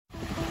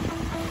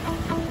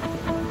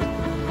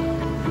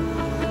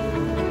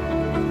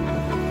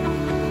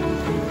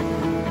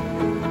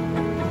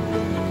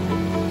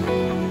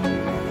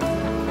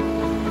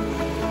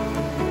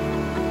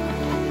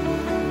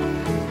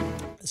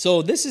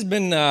So this has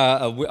been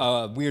a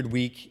weird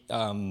week.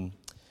 I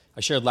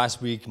shared last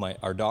week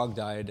our dog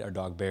died, our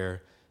dog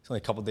Bear. It's only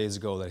a couple days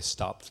ago that I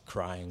stopped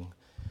crying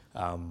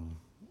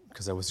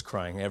because I was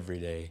crying every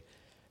day,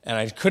 and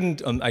I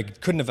couldn't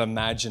have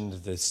imagined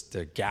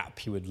the gap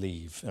he would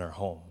leave in our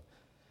home.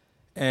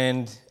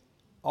 And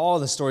all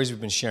the stories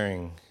we've been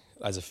sharing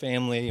as a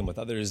family and with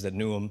others that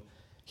knew him,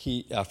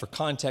 for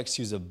context,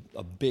 he was a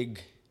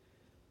big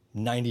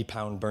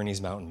 90-pound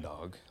Bernese Mountain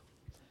Dog.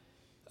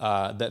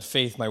 That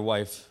Faith, my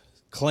wife,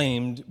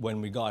 claimed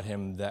when we got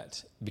him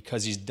that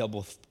because he's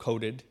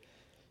double-coated,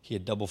 he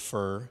had double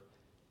fur,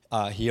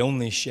 he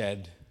only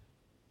shed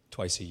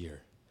twice a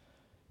year.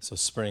 So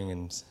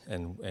spring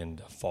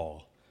and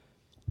fall.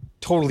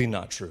 Totally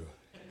not true.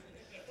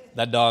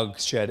 That dog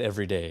shed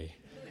every day.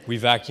 We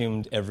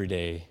vacuumed every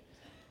day.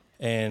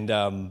 And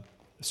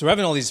so we're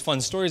having all these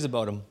fun stories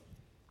about him,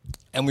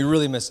 and we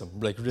really miss him,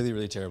 like really,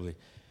 really terribly.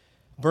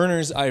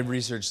 Berners, I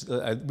researched,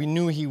 we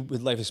knew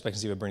with life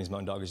expectancy of a Bernese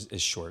Mountain Dog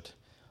is short.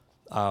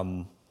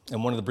 And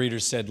one of the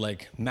breeders said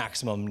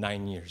maximum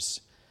 9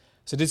 years.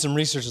 So I did some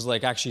research,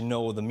 actually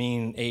no, the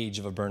mean age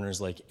of a Berner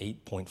is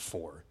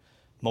 8.4.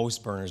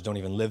 Most Berners don't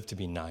even live to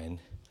be 9.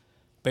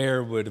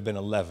 Bear would have been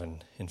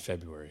 11 in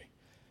February.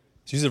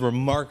 So he's a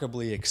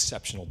remarkably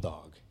exceptional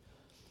dog.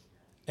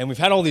 And we've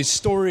had all these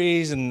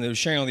stories and they're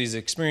sharing all these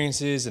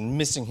experiences and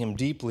missing him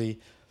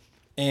deeply.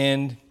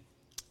 And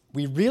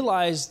we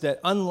realized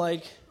that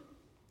unlike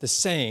the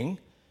saying,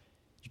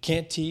 you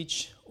can't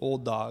teach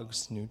old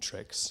dogs new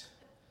tricks,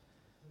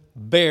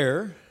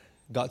 Bear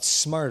got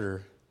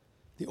smarter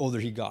the older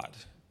he got.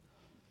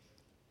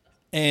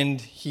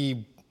 And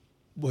he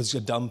was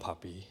a dumb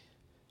puppy,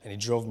 and he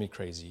drove me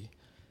crazy.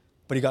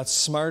 But he got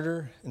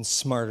smarter and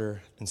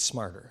smarter and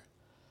smarter.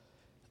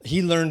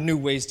 He learned new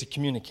ways to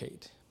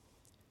communicate.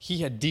 He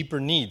had deeper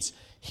needs.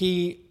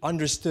 He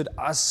understood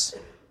us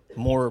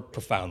more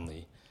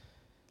profoundly.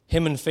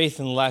 Him and Faith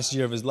in the last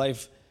year of his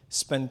life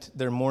spent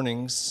their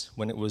mornings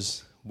when it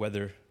was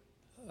weather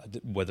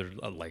it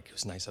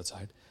was nice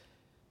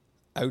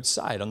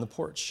outside on the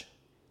porch.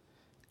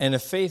 And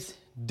if Faith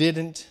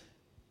didn't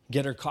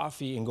get her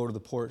coffee and go to the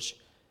porch,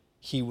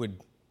 he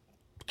would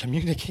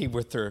communicate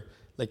with her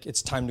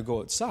it's time to go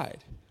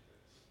outside.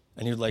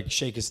 And he would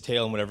shake his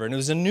tail and whatever. And it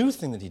was a new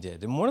thing that he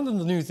did. And one of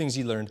the new things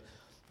he learned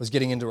was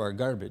getting into our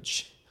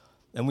garbage.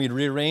 And we'd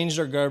rearranged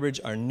our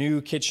garbage, our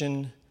new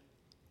kitchen,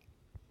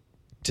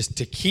 just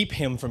to keep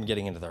him from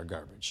getting into our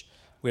garbage.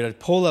 We had a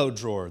pull-out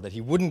drawer that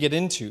he wouldn't get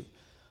into.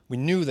 We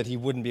knew that he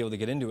wouldn't be able to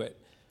get into it.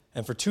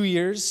 And for 2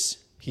 years,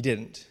 he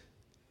didn't.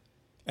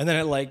 And then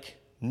at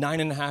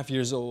 9.5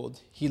 years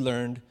old, he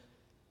learned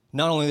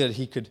not only that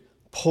he could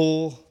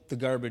pull the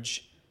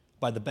garbage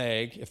by the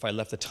bag. If I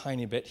left a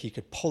tiny bit, he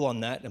could pull on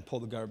that and pull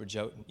the garbage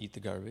out and eat the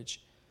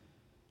garbage.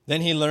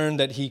 Then he learned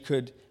that he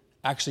could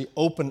actually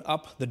open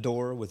up the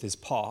door with his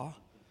paw.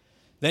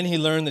 Then he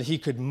learned that he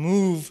could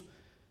move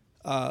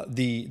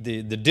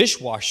the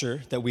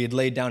dishwasher that we had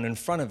laid down in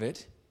front of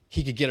it.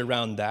 He could get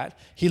around that.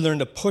 He learned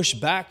to push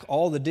back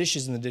all the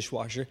dishes in the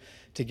dishwasher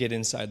to get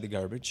inside the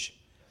garbage.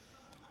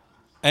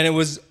 And it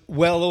was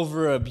well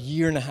over a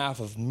year and a half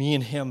of me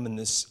and him in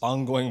this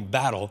ongoing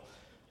battle,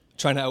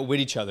 trying to outwit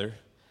each other,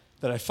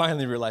 that I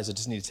finally realized I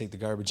just need to take the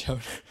garbage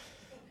out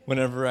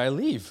whenever I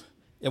leave.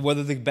 And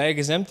whether the bag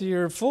is empty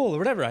or full or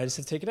whatever, I just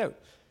have to take it out.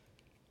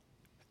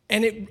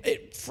 And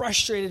it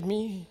frustrated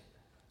me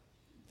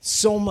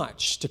so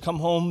much to come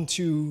home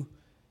to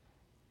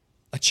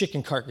a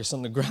chicken carcass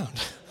on the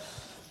ground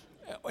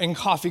and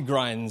coffee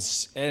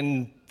grinds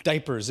and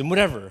diapers and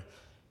whatever.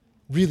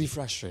 Really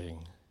frustrating.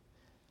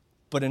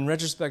 But in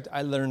retrospect,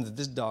 I learned that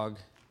this dog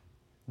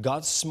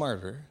got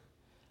smarter,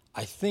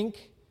 I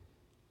think,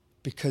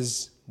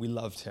 because we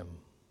loved him.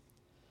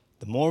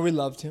 The more we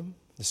loved him,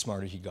 the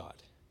smarter he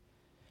got.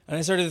 And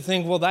I started to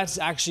think, well, that's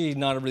actually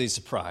not a really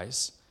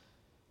surprise.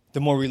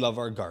 The more we love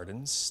our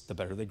gardens, the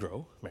better they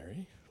grow,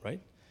 Mary, right?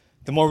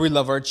 The more we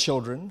love our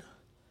children,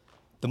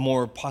 the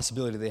more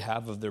possibility they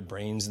have of their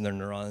brains and their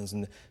neurons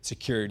and the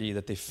security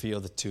that they feel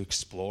to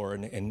explore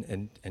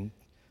and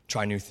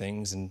try new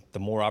things, and the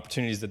more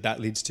opportunities that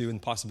leads to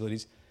and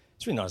possibilities.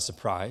 It's really not a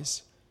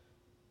surprise.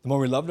 The more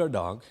we loved our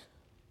dog,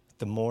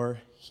 the more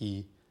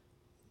he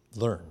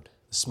learned,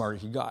 the smarter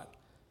he got.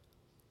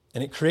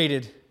 And it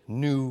created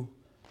new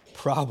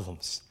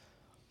problems.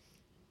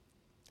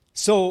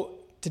 So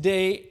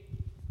today,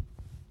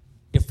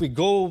 if we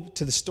go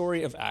to the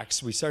story of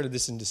Acts, we started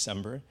this in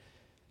December,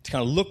 to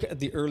kind of look at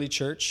the early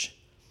church,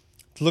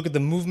 to look at the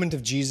movement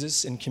of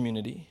Jesus in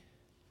community.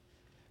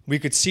 We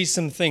could see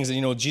some things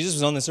that, Jesus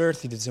was on this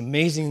earth. He did some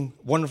amazing,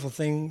 wonderful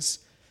things.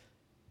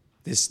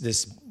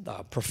 This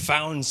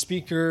profound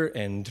speaker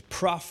and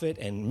prophet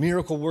and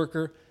miracle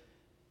worker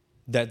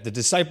that the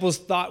disciples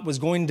thought was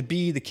going to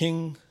be the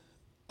king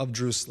of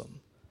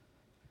Jerusalem.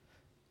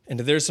 And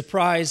to their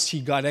surprise,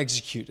 he got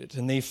executed,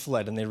 and they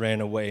fled, and they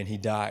ran away, and he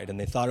died, and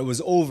they thought it was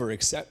over,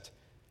 except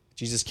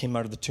Jesus came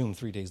out of the tomb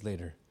 3 days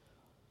later.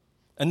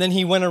 And then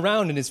he went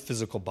around in his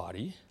physical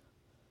body,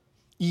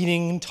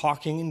 eating and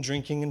talking and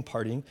drinking and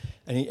partying,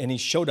 and he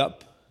showed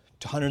up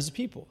to hundreds of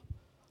people.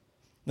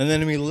 And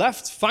then when he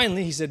left,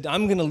 finally, he said,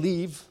 I'm going to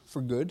leave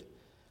for good,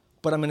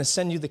 but I'm going to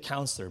send you the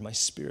counselor, my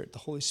Spirit, the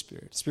Holy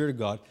Spirit, Spirit of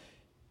God.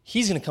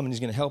 He's going to come and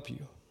he's going to help you.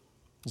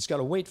 You just got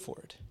to wait for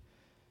it.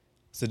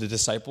 So the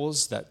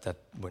disciples, that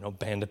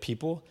band of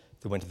people,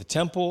 they went to the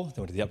temple,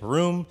 they went to the upper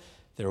room,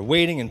 they were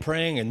waiting and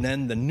praying, and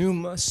then the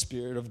pneuma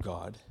Spirit of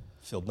God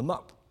filled them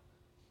up.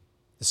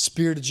 The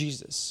Spirit of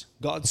Jesus,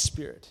 God's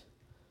Spirit,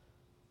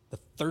 the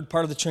third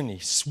part of the Trinity,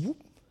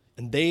 swoop,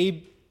 and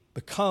they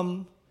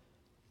become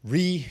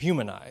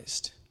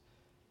rehumanized.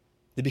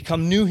 They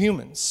become new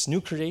humans, new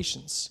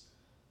creations.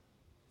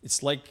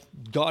 It's like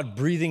God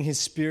breathing his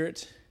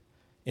Spirit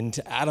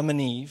into Adam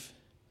and Eve.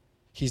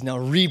 He's now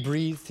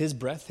rebreathed his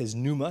breath, his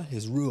pneuma,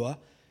 his ruah,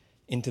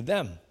 into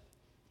them.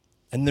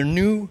 And they're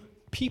new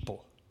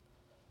people.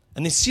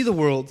 And they see the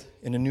world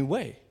in a new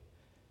way.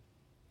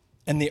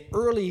 And the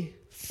early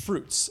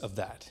fruits of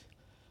that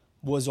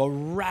was a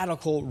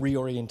radical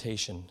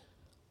reorientation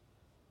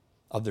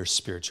of their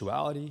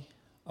spirituality,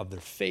 of their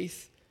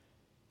faith,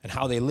 and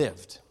how they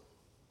lived.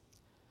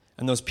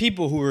 And those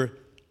people who were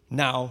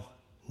now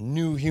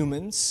new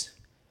humans,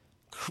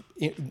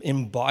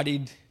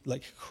 embodied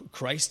like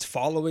Christ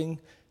following,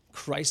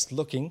 Christ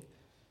looking,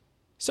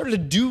 started to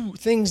do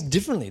things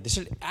differently. They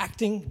started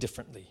acting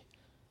differently.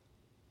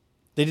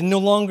 They no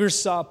longer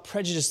saw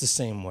prejudice the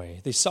same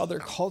way. They saw their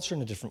culture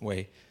in a different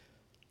way.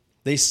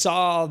 They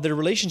saw their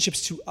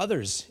relationships to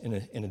others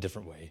in a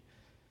different way.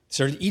 They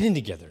started eating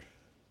together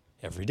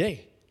every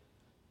day.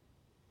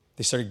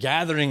 They started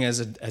gathering as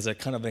a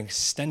kind of an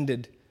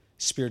extended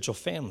spiritual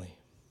family.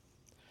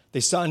 They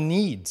saw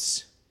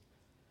needs,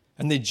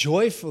 and they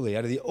joyfully,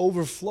 out of the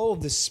overflow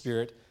of the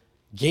Spirit,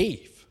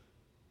 gave.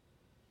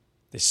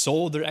 They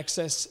sold their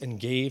excess and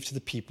gave to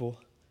the people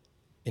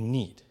in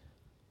need.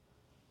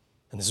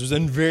 And this was a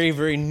very,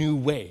 very new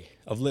way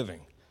of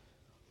living.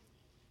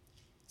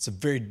 It's a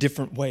very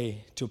different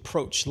way to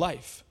approach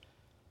life.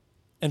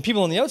 And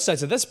people on the outside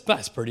said,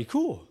 that's pretty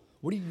cool.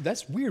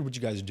 That's weird what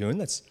you guys are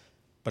doing,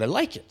 but I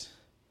like it.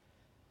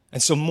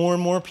 And so more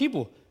and more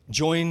people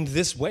joined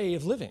this way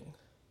of living.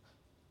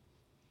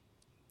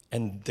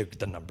 And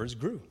the numbers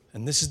grew.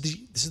 And this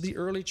is the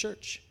early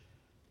church,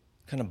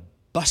 kind of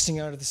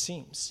busting out of the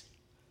seams.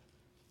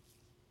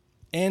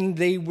 And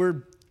they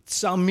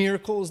saw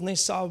miracles and they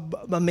saw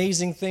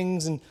amazing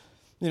things. And,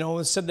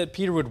 it said that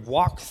Peter would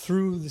walk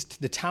through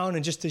the town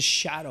and just his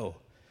shadow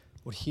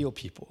would heal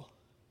people.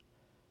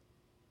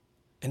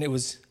 And it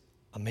was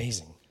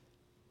amazing,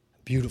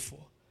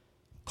 beautiful,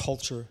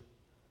 culture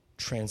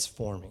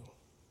transforming,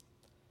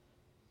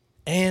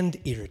 and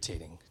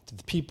irritating to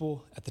the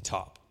people at the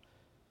top.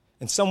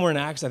 And somewhere in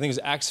Acts, I think it was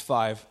Acts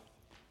 5,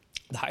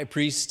 the high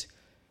priest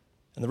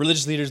and the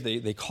religious leaders,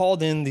 they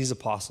called in these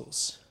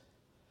apostles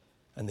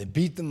and they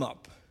beat them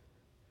up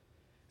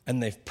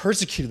and they've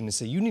persecuted them and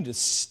say, you need to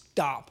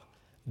stop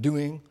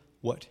doing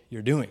what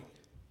you're doing.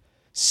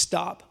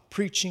 Stop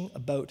preaching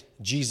about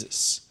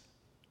Jesus.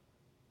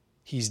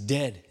 He's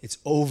dead. It's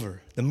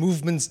over. The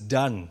movement's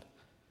done.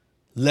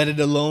 Let it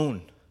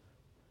alone.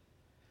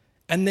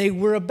 And they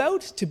were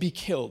about to be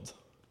killed.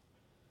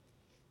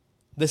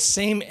 The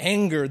same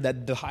anger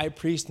that the high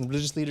priest and the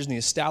religious leaders and the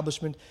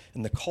establishment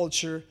and the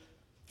culture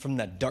from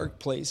that dark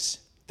place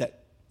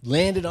that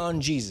landed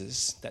on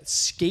Jesus, that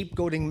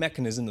scapegoating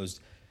mechanism that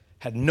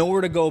had nowhere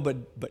to go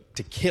but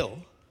to kill,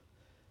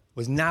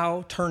 was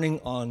now turning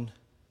on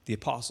the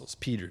apostles,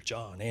 Peter,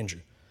 John, Andrew,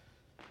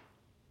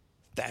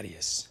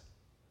 Thaddeus.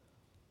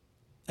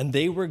 And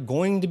they were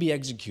going to be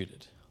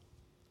executed.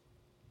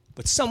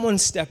 But someone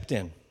stepped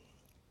in.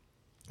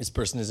 This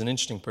person is an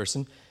interesting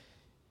person.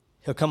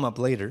 He'll come up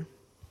later.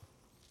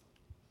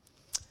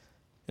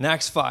 In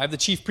Acts 5, the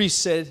chief priest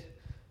said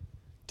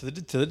to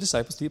the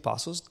disciples, to the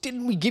apostles,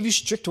 didn't we give you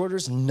strict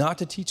orders not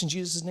to teach in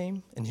Jesus'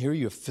 name? And here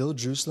you have filled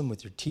Jerusalem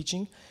with your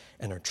teaching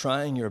and are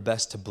trying your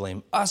best to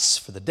blame us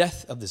for the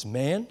death of this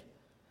man?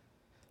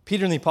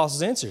 Peter and the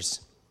apostles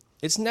answers,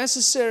 it's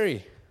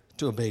necessary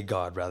to obey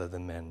God rather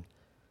than men.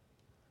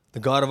 The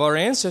God of our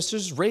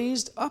ancestors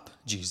raised up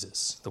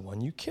Jesus, the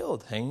one you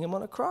killed, hanging him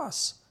on a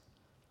cross.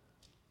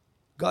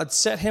 God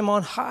set him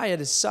on high at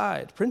his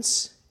side,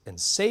 Prince and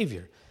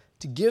Savior,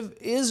 to give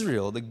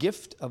Israel the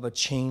gift of a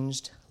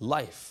changed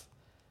life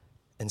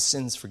and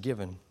sins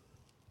forgiven.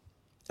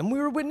 And we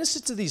were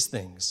witnesses to these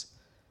things.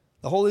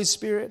 The Holy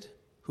Spirit,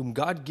 whom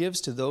God gives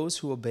to those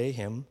who obey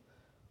him,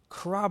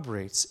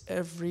 corroborates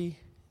every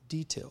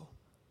detail.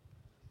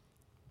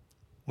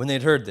 When they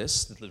had heard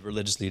this, the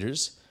religious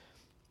leaders,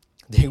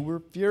 they were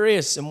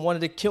furious and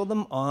wanted to kill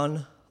them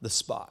on the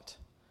spot.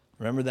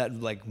 Remember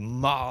that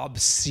mob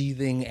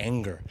seething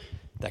anger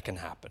that can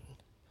happen.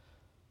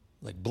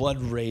 Like blood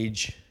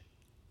rage,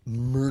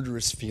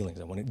 murderous feelings.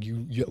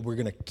 We're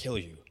going to kill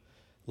you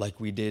like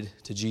we did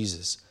to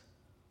Jesus.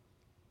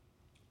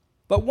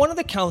 But one of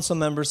the council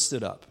members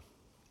stood up,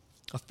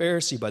 a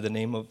Pharisee by the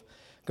name of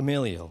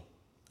Gamaliel,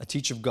 a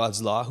teacher of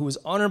God's law who was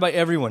honored by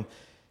everyone.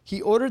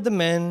 He ordered the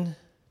men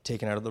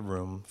taken out of the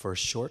room for a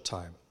short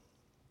time.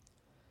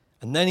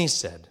 And then he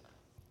said,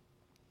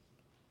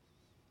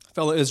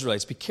 Fellow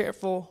Israelites, be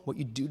careful what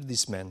you do to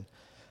these men.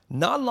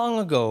 Not long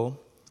ago,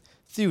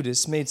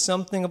 Theudas made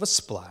something of a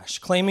splash,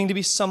 claiming to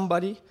be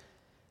somebody,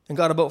 and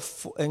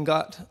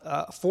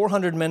got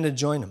 400 men to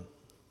join him.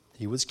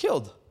 He was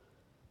killed.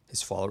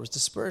 His followers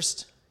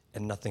dispersed,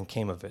 and nothing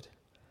came of it.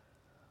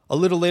 A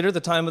little later, at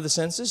the time of the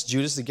census,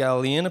 Judas the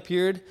Galilean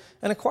appeared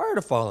and acquired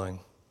a following.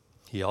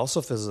 He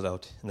also fizzled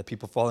out, and the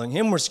people following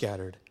him were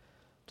scattered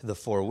to the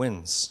four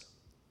winds.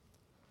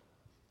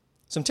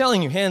 So I'm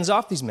telling you, hands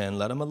off these men,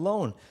 let them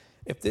alone.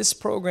 If this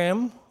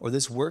program or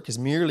this work is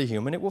merely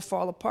human, it will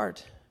fall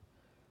apart.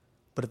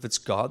 But if it's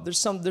God,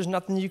 there's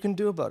nothing you can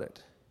do about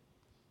it.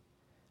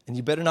 And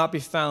you better not be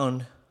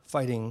found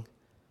fighting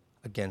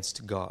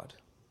against God.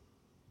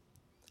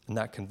 And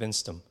that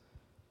convinced him.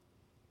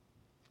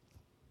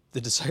 The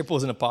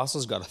disciples and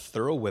apostles got a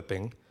thorough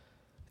whipping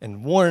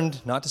and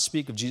warned not to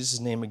speak of Jesus'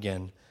 name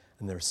again,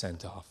 and they were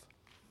sent off.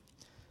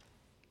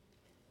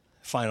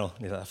 Final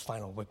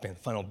whipping,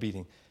 final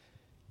beating.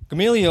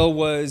 Gamaliel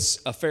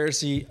was a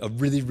Pharisee, a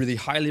really, really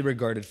highly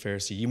regarded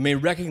Pharisee. You may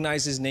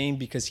recognize his name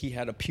because he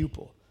had a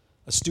pupil,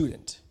 a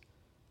student,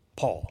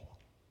 Paul.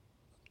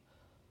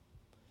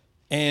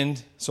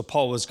 And so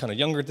Paul was kind of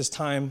younger at this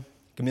time.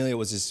 Gamaliel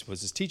was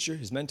his teacher,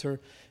 his mentor.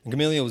 And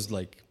Gamaliel was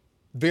like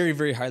very,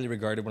 very highly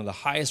regarded, one of the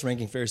highest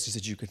ranking Pharisees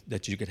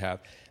that you could have.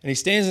 And he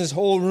stands in this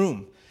whole room.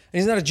 And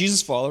he's not a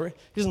Jesus follower.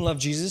 He doesn't love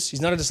Jesus. He's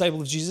not a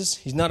disciple of Jesus.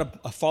 He's not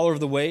a follower of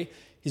the way.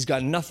 He's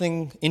got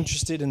nothing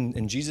interested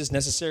in Jesus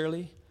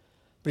necessarily.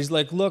 But he's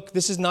like, look,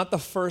 this is not the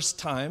first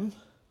time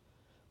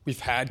we've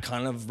had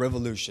kind of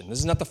revolution. This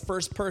is not the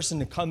first person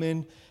to come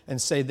in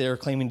and say they're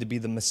claiming to be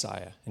the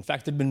Messiah. In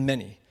fact, there have been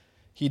many.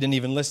 He didn't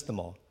even list them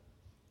all.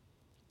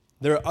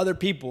 There are other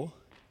people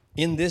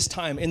in this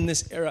time, in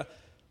this era,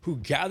 who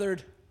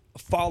gathered a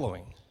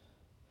following,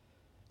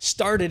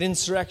 started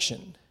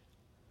insurrection,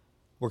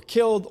 were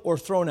killed or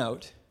thrown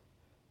out,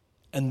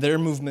 and their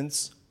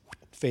movements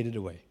faded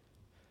away.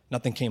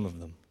 Nothing came of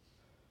them.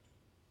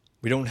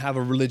 We don't have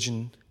a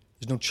religion.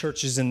 There's no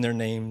churches in their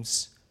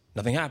names.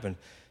 Nothing happened.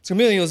 So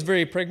Gamaliel is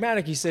very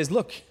pragmatic. He says,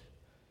 look,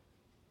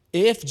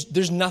 if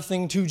there's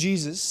nothing to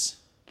Jesus,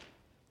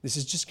 this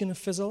is just going to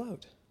fizzle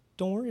out.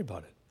 Don't worry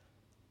about it.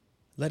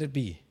 Let it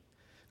be.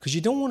 Because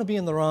you don't want to be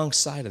on the wrong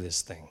side of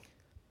this thing.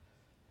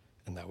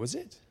 And that was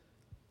it.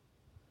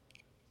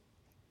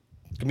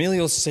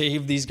 Gamaliel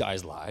saved these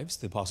guys' lives,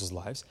 the apostles'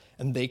 lives,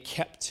 and they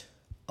kept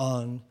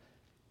on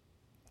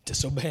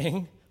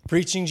disobeying,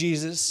 preaching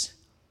Jesus,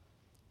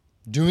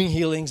 doing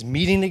healings,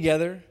 meeting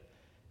together,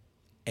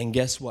 and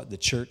guess what? The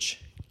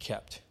church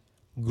kept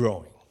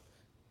growing.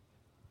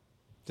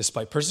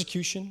 Despite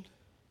persecution,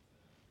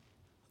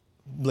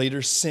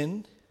 later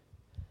sin,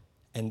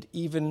 and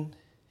even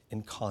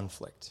in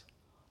conflict.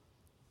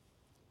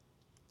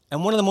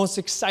 And one of the most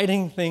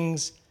exciting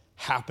things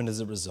happened as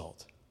a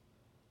result.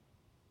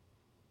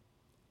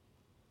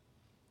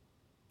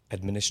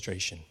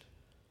 Administration,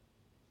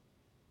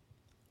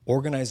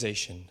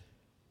 organization,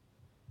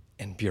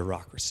 and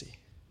bureaucracy.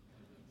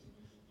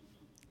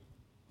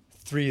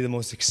 Three of the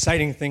most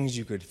exciting things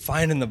you could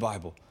find in the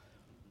Bible.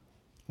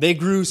 They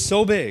grew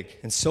so big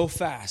and so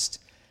fast,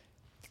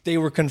 they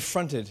were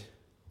confronted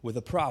with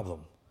a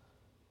problem.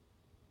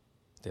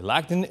 They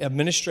lacked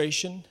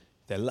administration,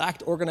 they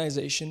lacked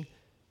organization,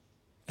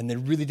 and they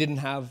really didn't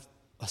have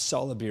a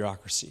solid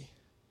bureaucracy.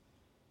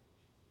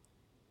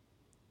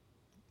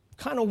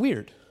 Kind of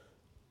weird.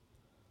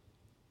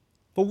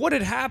 But what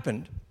had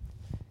happened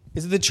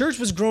is that the church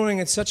was growing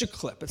at such a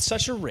clip, at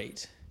such a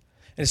rate,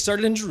 and it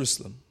started in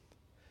Jerusalem,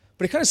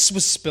 but it kind of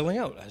was spilling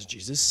out, as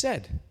Jesus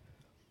said.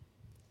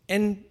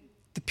 And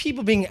the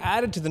people being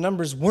added to the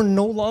numbers were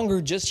no longer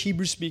just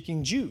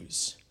Hebrew-speaking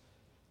Jews.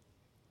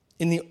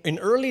 In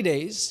early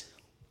days,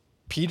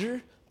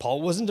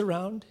 Paul wasn't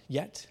around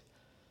yet.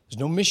 There's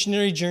no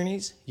missionary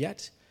journeys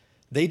yet.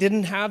 They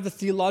didn't have the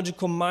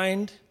theological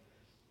mind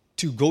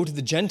to go to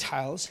the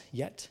Gentiles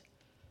yet.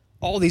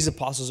 All these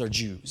apostles are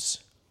Jews.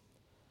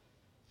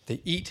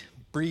 They eat,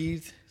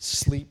 breathe,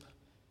 sleep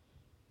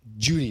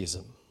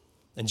Judaism.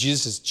 And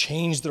Jesus has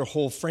changed their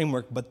whole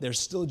framework, but they're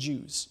still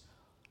Jews.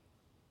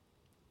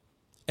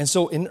 And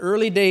so in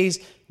early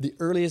days, the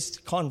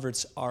earliest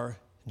converts are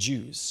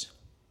Jews.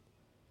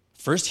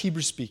 First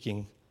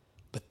Hebrew-speaking,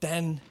 but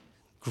then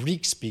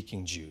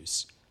Greek-speaking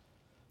Jews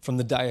from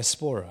the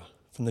diaspora,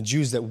 from the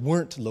Jews that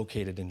weren't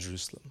located in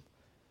Jerusalem.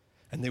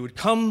 And they would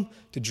come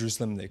to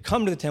Jerusalem, they'd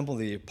come to the temple,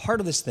 they'd be part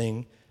of this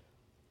thing,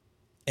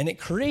 and it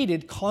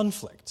created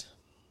conflict.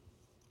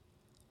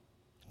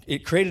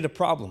 It created a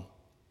problem.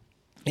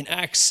 In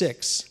Acts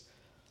 6,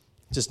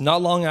 just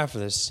not long after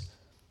this,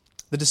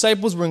 the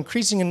disciples were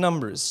increasing in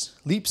numbers,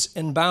 leaps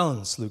and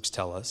bounds,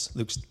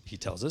 he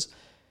tells us,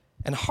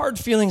 and hard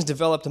feelings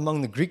developed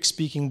among the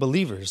Greek-speaking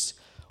believers,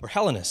 or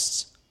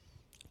Hellenists,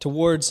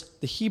 towards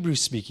the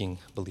Hebrew-speaking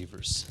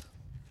believers.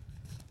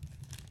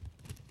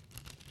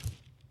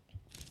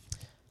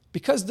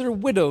 Because their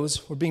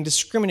widows were being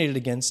discriminated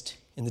against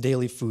in the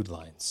daily food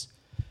lines.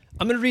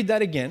 I'm going to read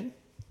that again.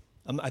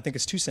 I think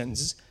it's 2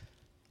 sentences.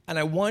 And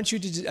I want you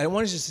to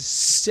just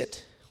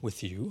sit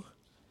with you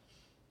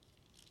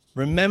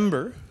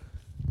Remember,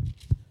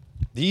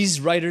 these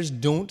writers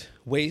don't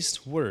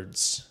waste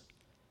words.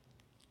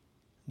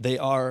 They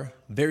are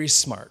very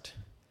smart,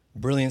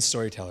 brilliant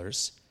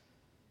storytellers.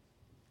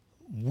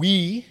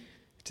 We,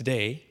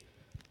 today,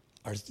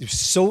 are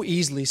so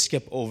easily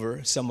skip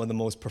over some of the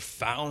most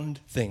profound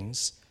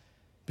things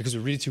because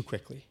we read it too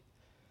quickly.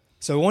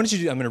 So I wanted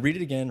you to I'm going to read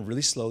it again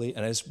really slowly,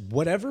 and as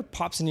whatever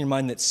pops in your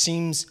mind that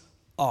seems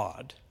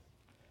odd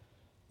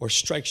or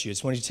strikes you, I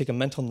just want you to take a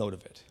mental note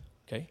of it,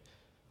 okay?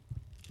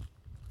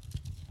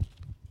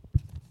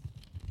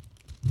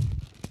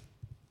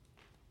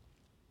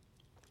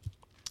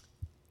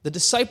 The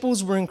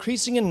disciples were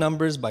increasing in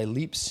numbers by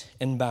leaps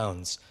and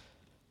bounds.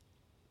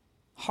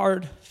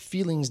 Hard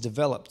feelings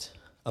developed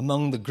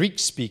among the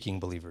Greek-speaking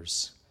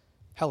believers,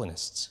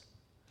 Hellenists,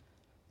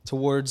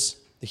 towards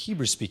the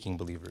Hebrew-speaking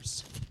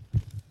believers,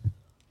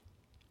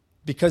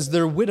 because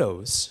their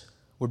widows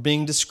were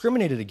being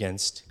discriminated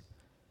against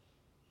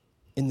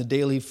in the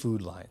daily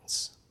food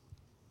lines.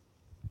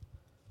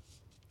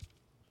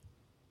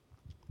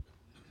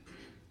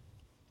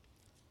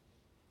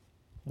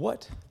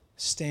 What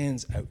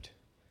stands out?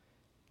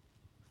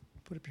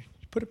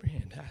 Put up your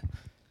hand.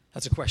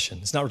 That's a question.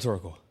 It's not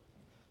rhetorical.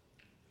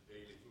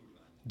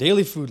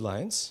 Daily food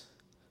lines.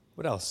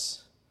 What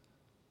else?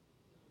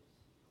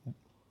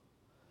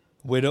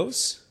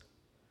 Widows.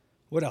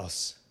 What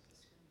else?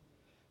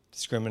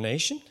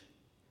 Discrimination.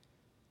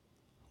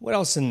 What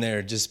else in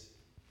there just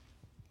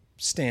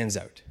stands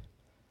out?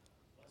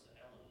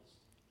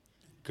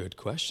 Good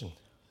question.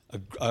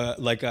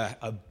 Like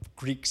a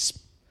Greek,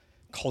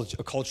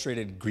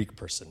 acculturated Greek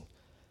person.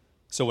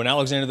 So when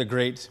Alexander the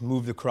Great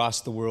moved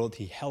across the world,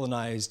 he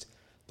Hellenized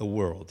the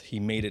world. He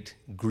made it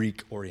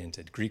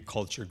Greek-oriented, Greek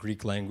culture,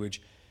 Greek language,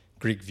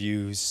 Greek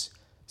views.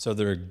 So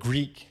they're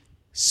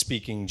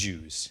Greek-speaking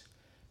Jews.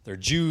 They're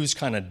Jews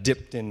kind of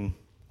dipped in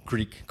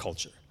Greek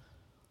culture.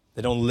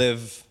 They don't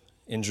live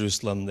in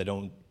Jerusalem. They're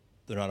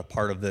not a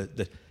part of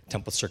the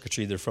temple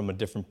circuitry. They're from a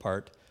different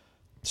part.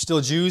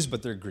 Still Jews,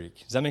 but they're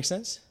Greek. Does that make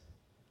sense?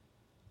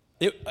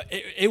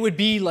 It would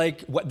be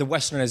like the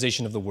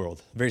westernization of the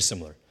world, very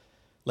similar.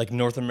 Like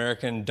North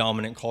American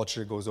dominant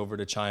culture goes over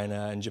to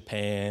China and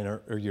Japan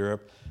or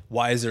Europe.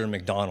 Why is there a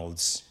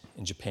McDonald's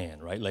in Japan,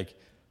 right? Like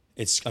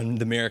it's the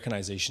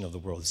Americanization of the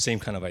world, the same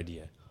kind of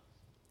idea.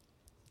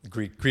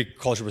 Greek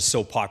culture was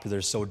so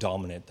popular, so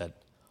dominant that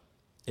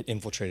it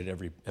infiltrated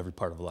every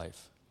part of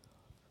life.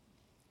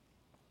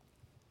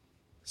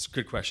 It's a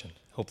good question.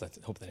 Hope that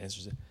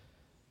answers it.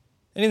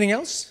 Anything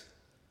else?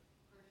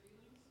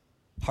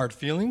 Hard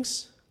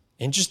feelings?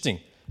 Interesting.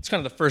 It's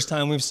kind of the first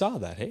time we've saw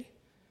that, hey?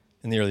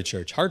 In the early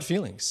church. Hard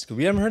feelings. Because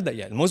we haven't heard that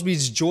yet. And most of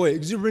it's joy,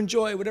 exuberant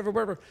joy,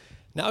 whatever.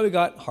 Now we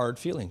got hard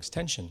feelings,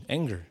 tension,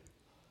 anger.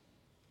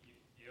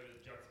 You have a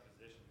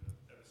juxtaposition.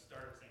 At the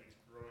start, saying it's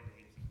growing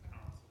leaps and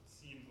bounds. So it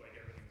seems like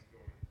everything's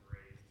going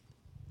great.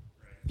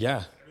 Right?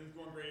 Yeah. Everything's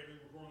going great.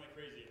 We're going like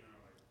crazy.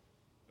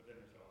 But then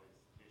there's all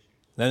these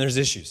issues. Then there's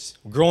issues.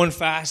 We're growing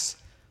fast,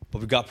 but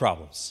we've got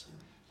problems.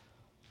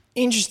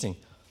 Interesting.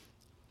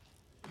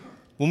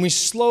 When we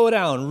slow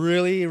down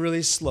really,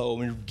 really slow,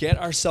 when we get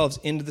ourselves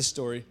into the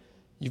story,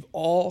 you've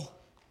all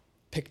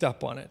picked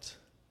up on it.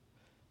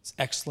 It's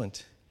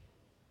excellent.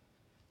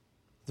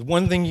 The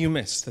one thing you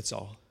missed, that's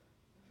all.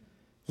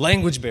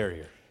 Language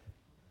barrier.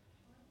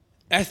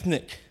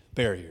 Ethnic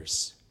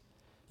barriers.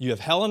 You have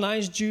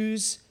Hellenized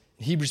Jews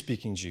and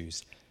Hebrew-speaking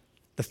Jews.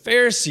 The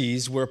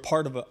Pharisees were a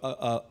part of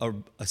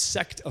a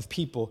sect of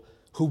people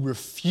who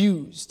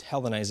refused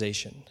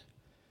Hellenization.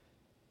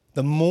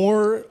 The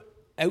more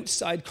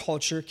outside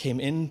culture came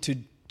into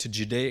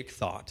Judaic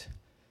thought,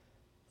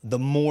 the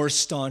more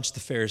staunch the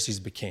Pharisees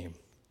became.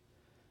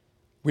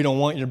 We don't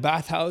want your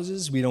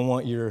bathhouses. We don't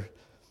want your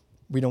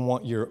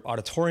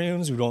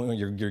auditoriums. We don't want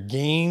your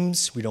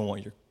games. We don't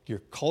want your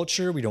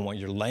culture. We don't want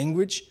your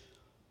language.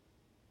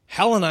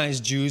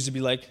 Hellenized Jews would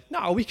be like,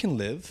 no, we can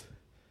live.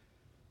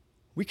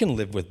 We can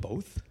live with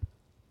both.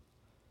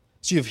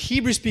 So you have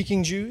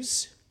Hebrew-speaking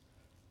Jews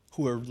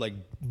who are like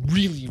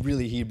really,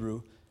 really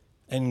Hebrew,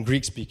 and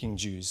Greek-speaking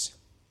Jews.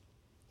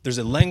 There's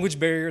a language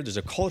barrier, there's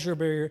a culture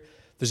barrier,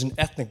 there's an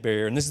ethnic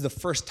barrier, and this is the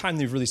first time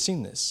they've really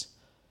seen this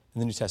in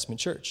the New Testament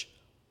church.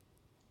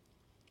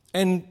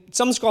 And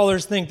some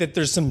scholars think that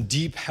there's some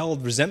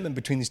deep-held resentment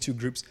between these two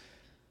groups,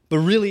 but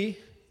really,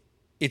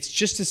 it's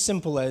just as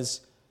simple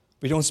as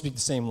we don't speak the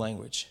same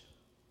language.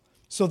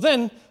 So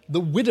then, the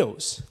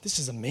widows, this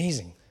is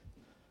amazing.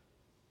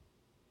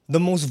 The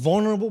most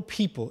vulnerable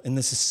people in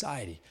the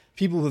society,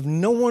 people who have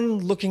no one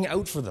looking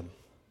out for them,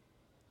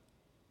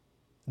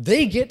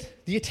 they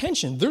get the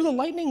attention. They're the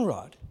lightning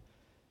rod.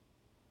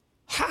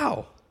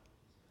 How?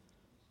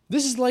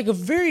 This is like a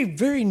very,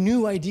 very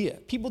new idea.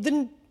 People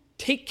didn't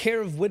take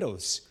care of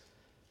widows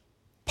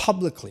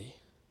publicly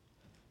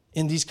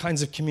in these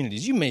kinds of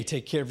communities. You may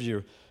take care of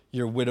your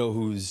widow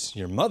who's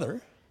your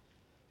mother,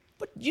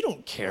 but you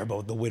don't care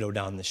about the widow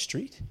down the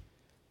street.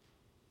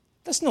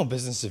 That's no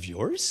business of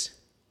yours.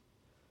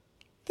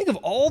 Think of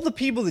all the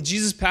people that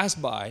Jesus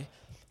passed by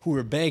who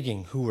were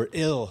begging, who were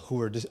ill, who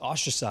were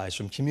ostracized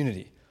from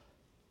community.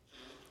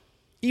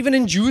 Even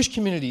in Jewish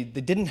community,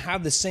 they didn't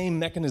have the same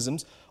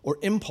mechanisms or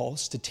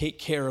impulse to take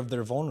care of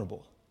their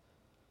vulnerable.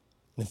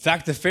 In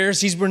fact, the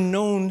Pharisees were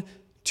known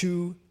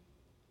to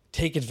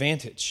take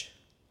advantage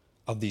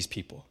of these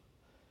people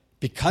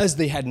because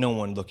they had no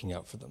one looking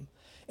out for them.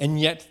 And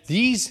yet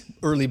these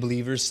early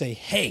believers say,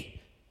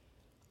 hey,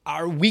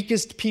 our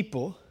weakest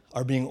people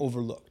are being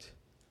overlooked.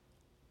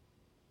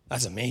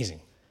 That's amazing.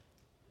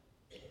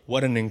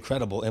 What an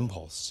incredible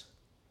impulse.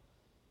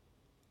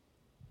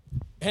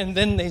 And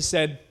then they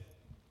said,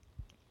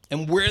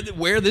 and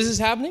where this is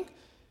happening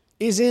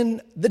is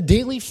in the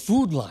daily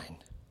food line.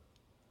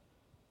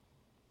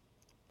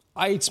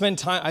 I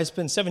spent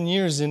 7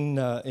 years in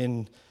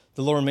the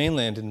Lower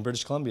Mainland in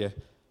British Columbia,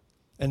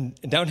 and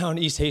downtown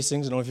East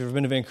Hastings. I don't know if you've ever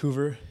been to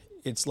Vancouver.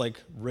 It's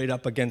like right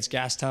up against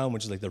Gastown,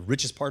 which is like the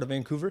richest part of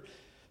Vancouver.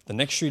 The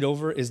next street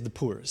over is the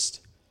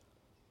poorest,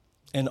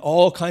 and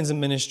all kinds of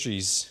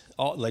ministries.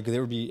 Like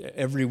there would be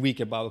every week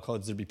at Bible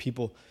college, there'd be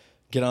people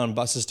get on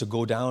buses to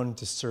go down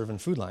to serve in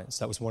food lines.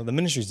 That was one of the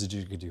ministries that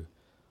you could do.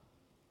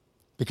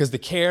 Because the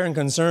care and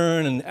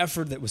concern and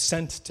effort that was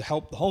sent to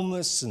help the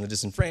homeless and the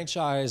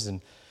disenfranchised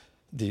and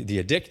the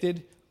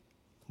addicted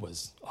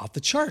was off the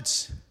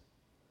charts.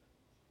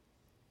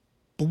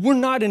 But we're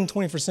not in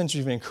 21st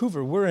century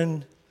Vancouver. We're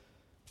in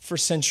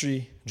first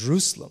century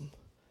Jerusalem.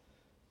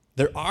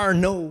 There are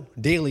no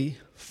daily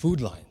food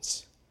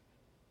lines.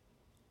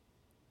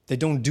 They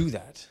don't do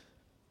that.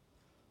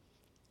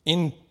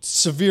 In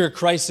severe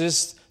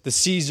crisis, the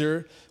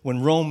Caesar,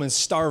 when Rome is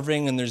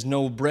starving and there's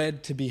no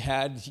bread to be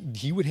had,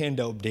 he would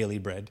hand out daily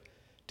bread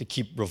to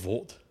keep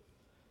revolt,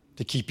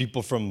 to keep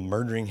people from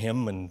murdering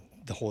him and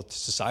the whole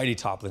society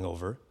toppling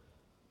over.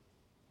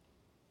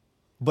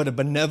 But a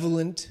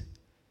benevolent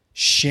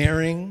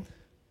sharing,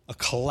 a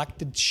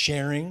collected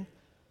sharing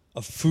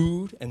of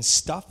food and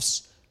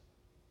stuffs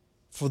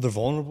for the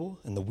vulnerable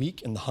and the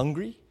weak and the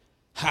hungry,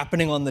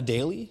 happening on the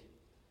daily,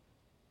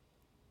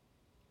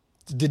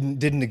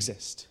 didn't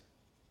exist.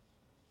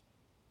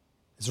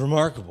 It's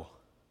remarkable.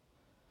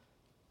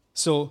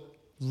 So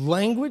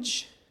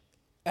language,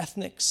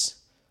 ethnic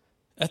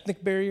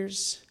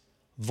barriers,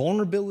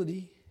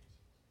 vulnerability,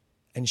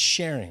 and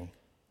sharing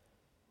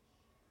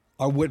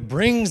are what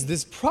brings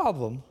this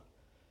problem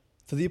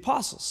to the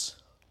apostles.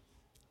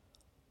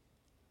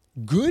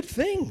 Good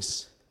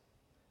things.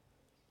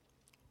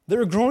 They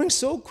were growing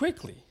so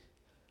quickly.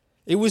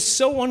 It was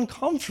so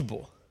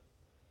uncomfortable.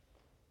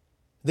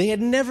 They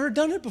had never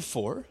done it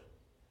before.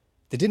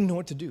 They didn't know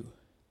what to do.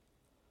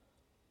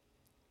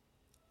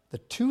 The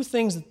two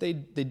things that they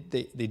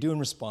do in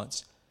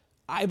response,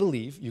 I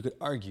believe, you could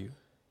argue,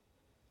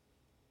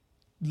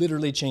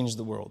 literally changed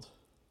the world.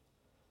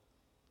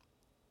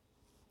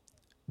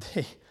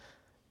 They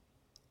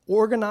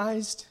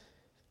organized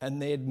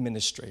and they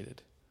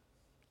administrated.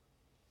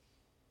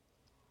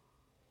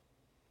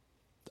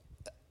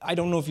 I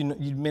don't know if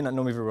you may not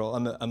know me very well.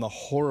 I'm a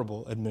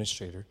horrible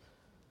administrator.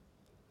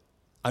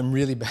 I'm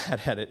really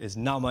bad at it. It's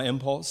not my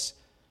impulse.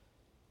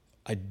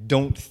 I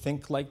don't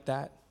think like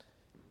that.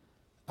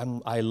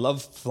 I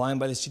love flying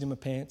by the seat of my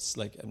pants.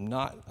 Like I'm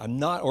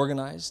not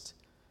organized.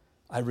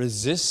 I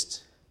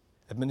resist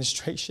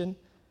administration.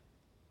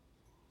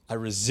 I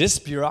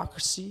resist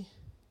bureaucracy.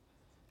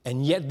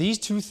 And yet these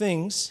two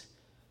things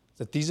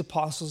that these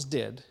apostles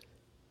did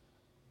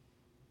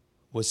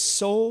was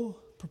so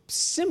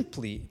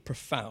simply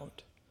profound.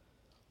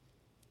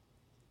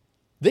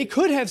 They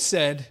could have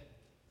said,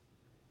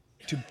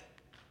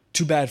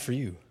 too bad for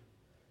you.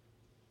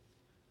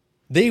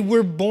 They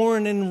were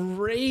born and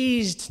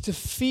raised to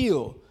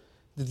feel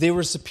that they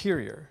were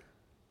superior.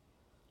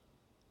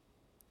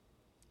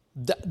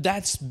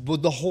 That's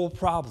the whole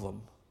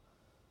problem.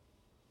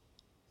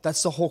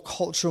 That's the whole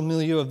cultural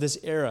milieu of this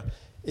era,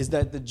 is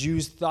that the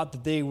Jews thought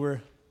that they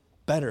were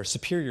better,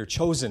 superior,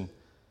 chosen.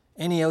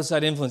 Any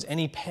outside influence,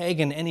 any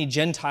pagan, any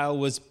Gentile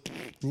was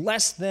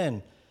less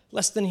than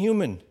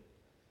human.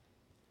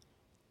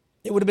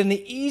 It would have been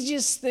the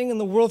easiest thing in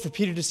the world for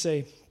Peter to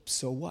say,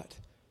 so what?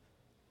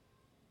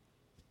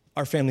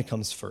 Our family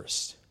comes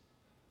first.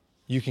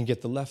 You can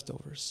get the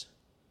leftovers.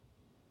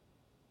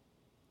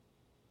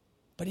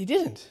 But he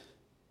didn't.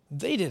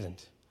 They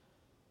didn't.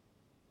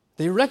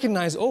 They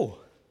recognized, oh,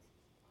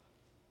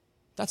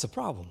 that's a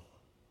problem.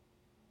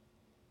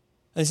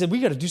 And they said, we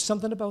got to do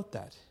something about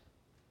that.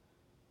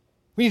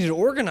 We need to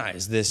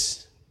organize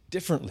this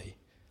differently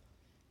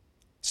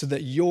so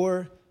that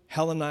your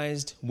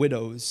Hellenized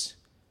widows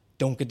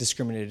don't get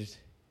discriminated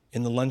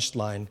in the lunch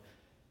line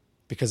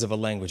because of a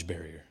language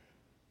barrier.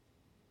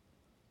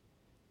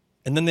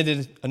 And then they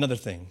did another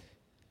thing.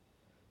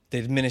 They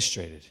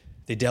administrated.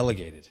 They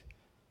delegated.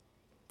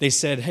 They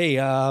said, hey,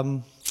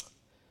 I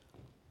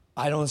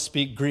don't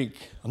speak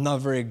Greek. I'm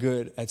not very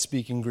good at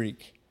speaking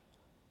Greek.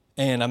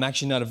 And I'm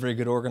actually not a very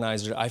good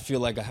organizer. I feel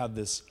like I have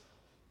this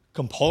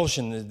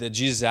compulsion that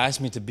Jesus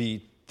asked me to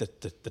be the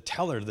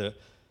teller, the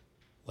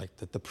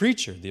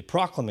preacher, the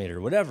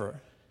proclamator, whatever.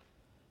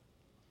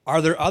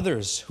 Are there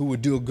others who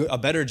would do a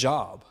better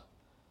job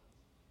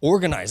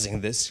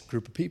organizing this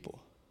group of people?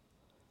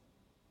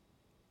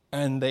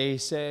 And they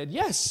said,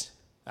 yes,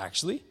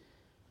 actually.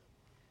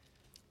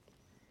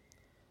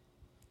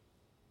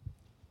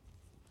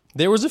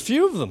 There was a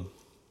few of them.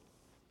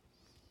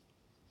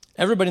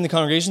 Everybody in the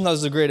congregation thought it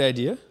was a great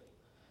idea.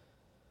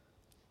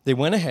 They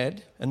went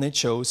ahead and they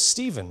chose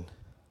Stephen,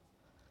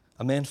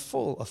 a man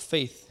full of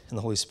faith in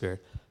the Holy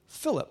Spirit,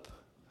 Philip,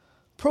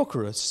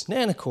 Prochorus,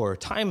 Nanachor,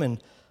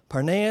 Timon,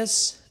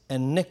 Parnaeus,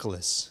 and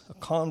Nicholas, a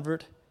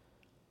convert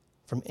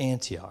from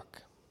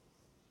Antioch.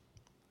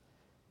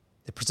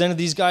 They presented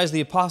these guys to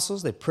the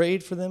apostles. They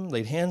prayed for them,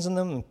 laid hands on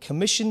them, and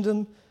commissioned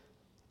them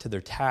to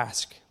their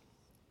task.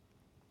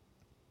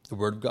 The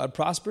word of God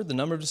prospered. The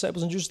number of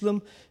disciples in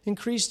Jerusalem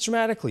increased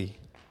dramatically.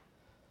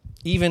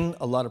 Even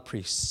a lot of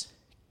priests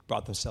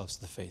brought themselves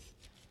to the faith.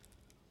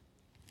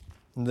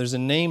 And there's a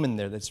name in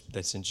there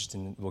that's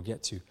interesting that we'll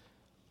get to.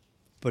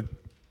 But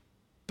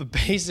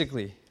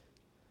basically,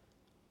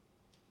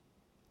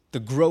 the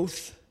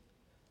growth,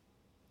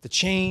 the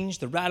change,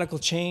 the radical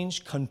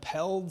change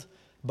compelled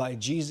by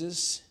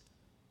Jesus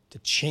to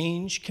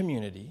change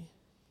community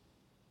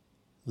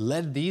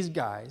led these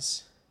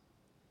guys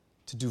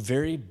to do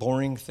very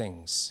boring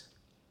things.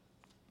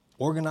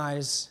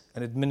 Organize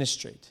and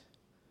administrate.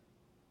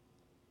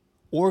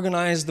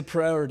 Organize the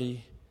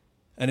priority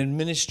and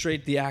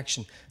administrate the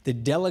action. They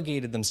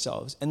delegated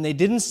themselves. And they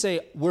didn't say,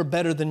 we're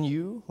better than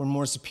you, we're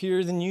more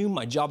superior than you,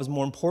 my job is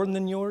more important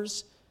than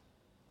yours.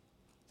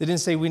 They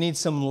didn't say we need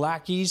some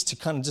lackeys to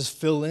kind of just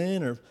fill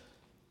in or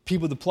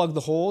people to plug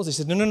the holes. They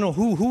said, no,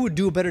 who would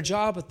do a better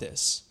job at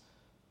this?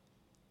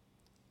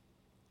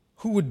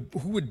 Who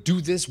would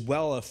do this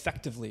well,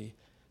 effectively,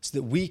 so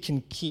that we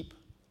can keep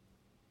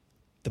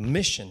the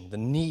mission, the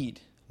need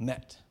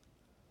met?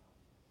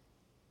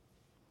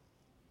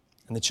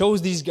 And they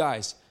chose these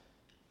guys.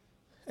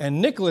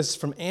 And Nicholas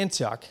from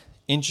Antioch,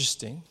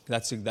 interesting,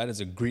 that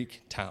is a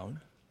Greek town.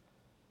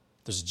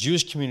 There's a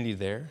Jewish community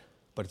there,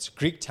 but it's a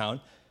Greek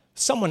town.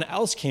 Someone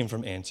else came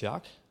from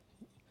Antioch.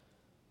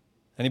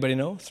 Anybody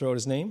know? Throw out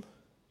his name.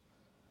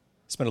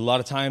 Spent a lot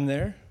of time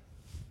there.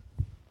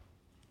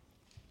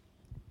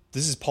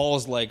 This is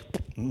Paul's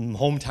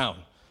hometown.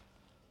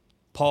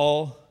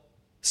 Paul,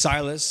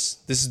 Silas,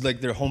 this is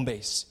like their home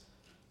base.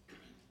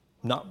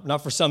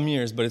 Not for some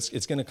years, but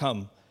it's going to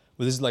come.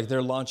 But this is like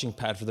their launching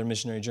pad for their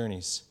missionary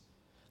journeys.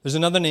 There's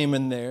another name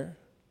in there,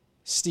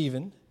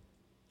 Stephen.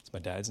 It's my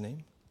dad's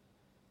name.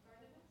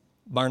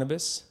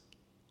 Barnabas.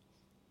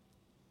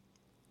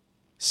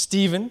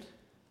 Stephen,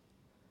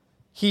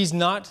 he's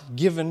not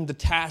given the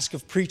task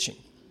of preaching.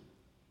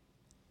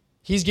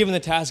 He's given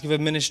the task of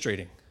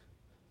administrating.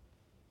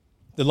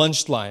 The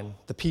lunch line,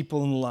 the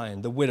people in the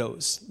line, the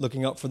widows,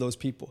 looking out for those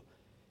people.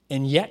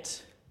 And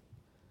yet,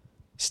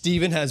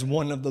 Stephen has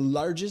one of the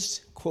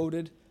largest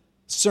quoted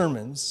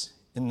sermons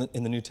in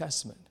the New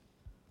Testament.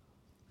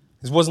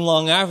 It wasn't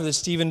long after that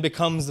Stephen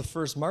becomes the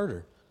first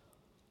martyr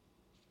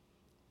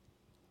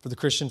for the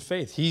Christian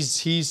faith.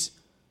 He's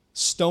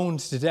stoned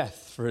to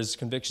death for his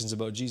convictions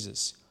about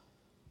Jesus.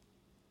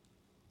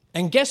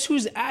 And guess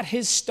who's at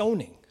his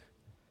stoning?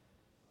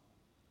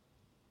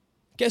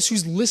 Guess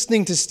who's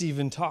listening to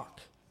Stephen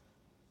talk?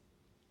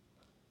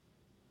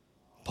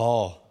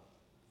 Paul.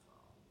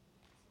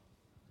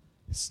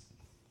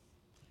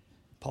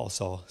 Paul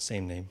Saul,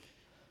 same name.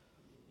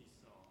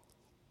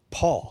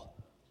 Paul.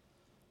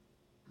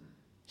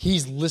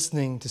 He's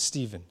listening to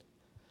Stephen.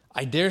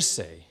 I dare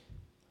say,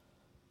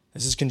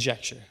 this is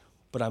conjecture,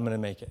 but I'm going to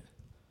make it.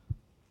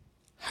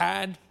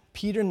 Had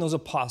Peter and those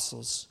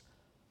apostles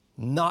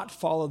not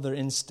followed their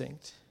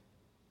instinct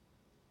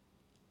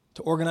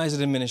to organize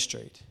and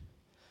administrate,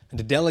 and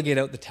to delegate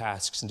out the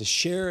tasks, and to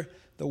share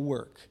the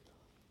work,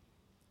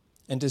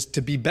 and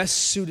to be best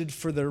suited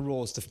for their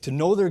roles, to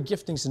know their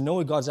giftings, to know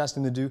what God's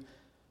asking them to do,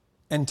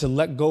 and to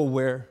let go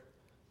where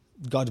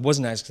God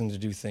wasn't asking them to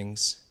do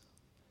things,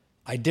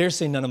 I dare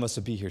say none of us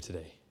would be here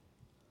today.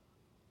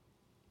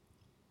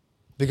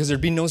 Because there'd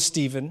be no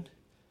Stephen,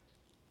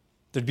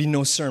 there'd be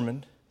no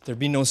sermon, there'd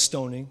be no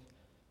stoning,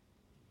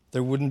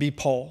 there wouldn't be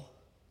Paul,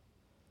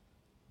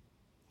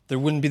 there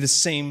wouldn't be the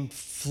same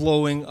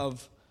flowing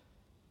of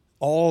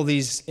all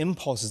these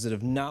impulses that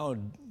have now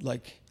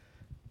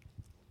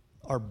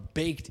are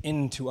baked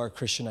into our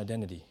Christian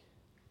identity,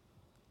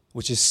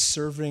 which is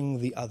serving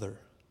the other.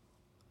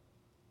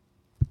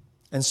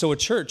 And so a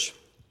church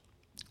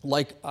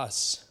like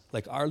us,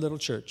 like our little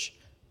church,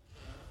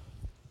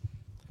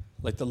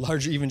 like the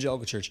larger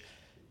evangelical church,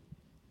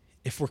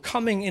 if we're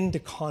coming into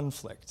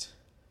conflict,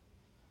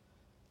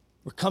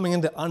 we're coming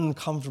into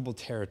uncomfortable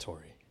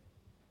territory,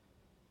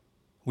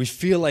 we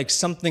feel like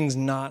something's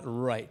not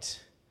right,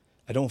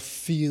 I don't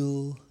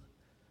feel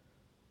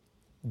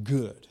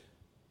good,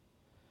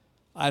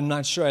 I'm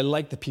not sure I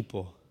like the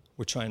people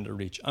we're trying to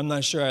reach, I'm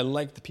not sure I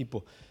like the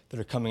people that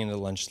are coming into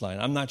the lunch line,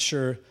 I'm not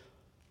sure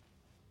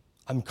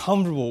I'm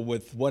comfortable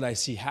with what I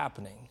see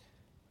happening.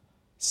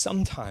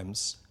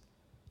 Sometimes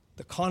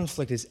the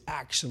conflict is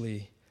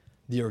actually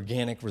the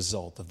organic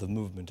result of the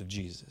movement of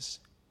Jesus.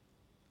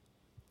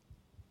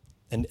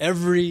 And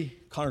every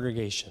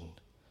congregation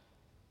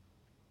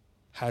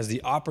has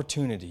the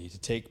opportunity to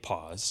take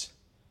pause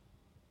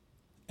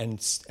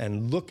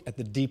and look at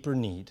the deeper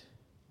need,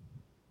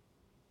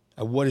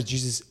 at what is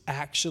Jesus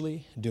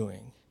actually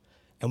doing,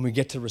 and we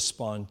get to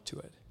respond to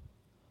it.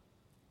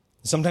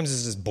 Sometimes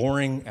it's as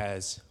boring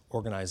as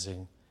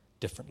organizing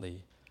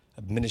differently,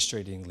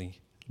 administratingly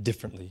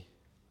differently,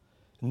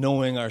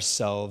 knowing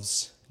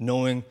ourselves,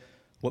 knowing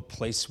what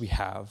place we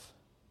have.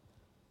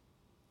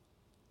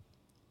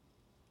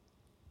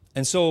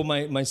 And so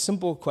my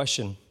simple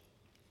question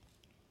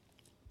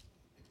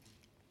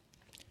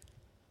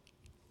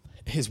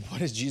is,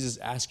 what is Jesus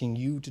asking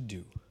you to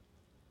do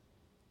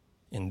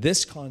in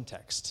this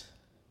context,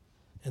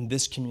 in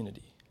this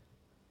community?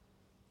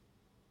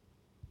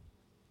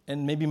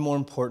 And maybe more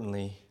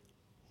importantly,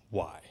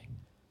 why?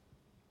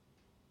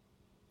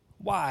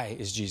 Why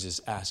is Jesus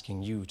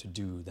asking you to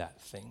do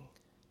that thing?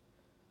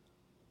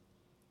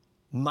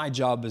 My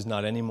job is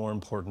not any more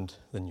important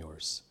than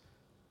yours.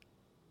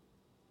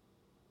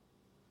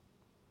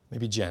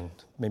 Maybe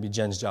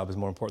Jen's job is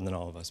more important than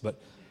all of us, but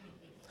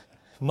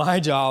my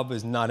job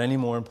is not any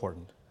more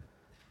important.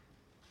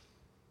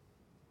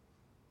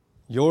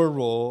 Your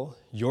role,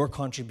 your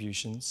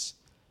contributions,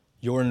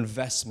 your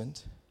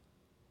investment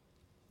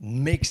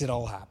makes it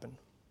all happen.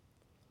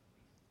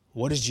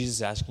 What is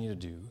Jesus asking you to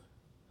do,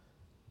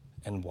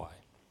 and why?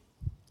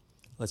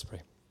 Let's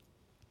pray.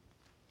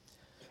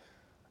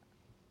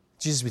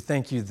 Jesus, we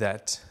thank you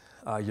that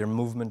your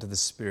movement of the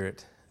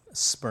Spirit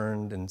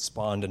spurned and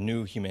spawned a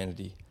new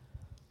humanity.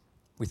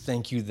 We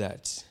thank you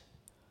that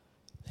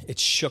it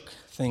shook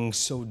things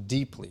so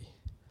deeply,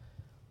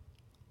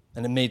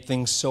 and it made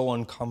things so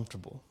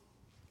uncomfortable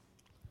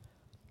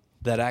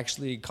that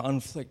actually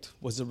conflict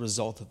was a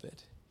result of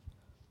it.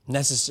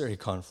 Necessary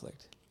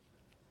conflict.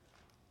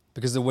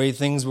 Because the way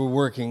things were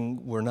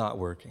working were not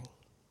working.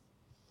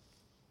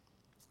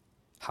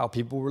 How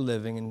people were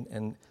living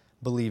and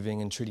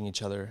believing and treating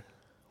each other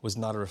was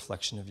not a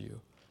reflection of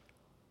you.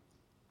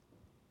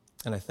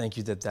 And I thank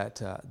you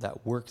that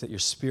work that your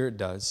Spirit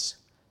does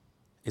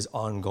is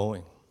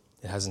ongoing.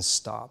 It hasn't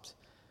stopped.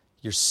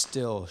 You're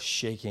still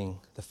shaking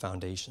the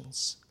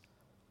foundations.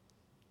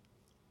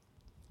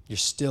 You're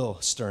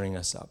still stirring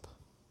us up.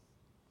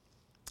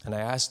 And I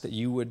ask that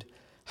you would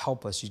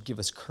help us, you'd give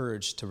us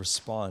courage to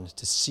respond,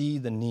 to see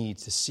the need,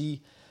 to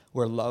see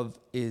where love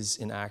is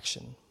in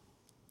action,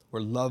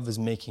 where love is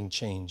making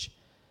change,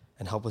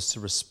 and help us to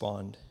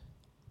respond.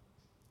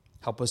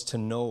 Help us to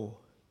know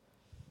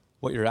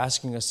what you're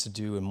asking us to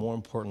do, and more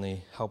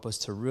importantly, help us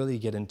to really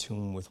get in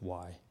tune with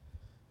why.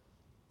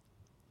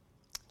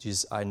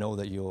 Jesus, I know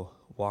that you'll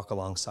walk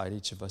alongside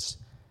each of us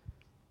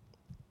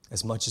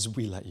as much as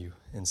we let you,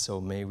 and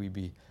so may we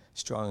be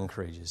strong and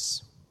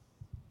courageous.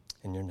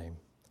 In your name,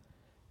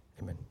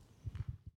 amen.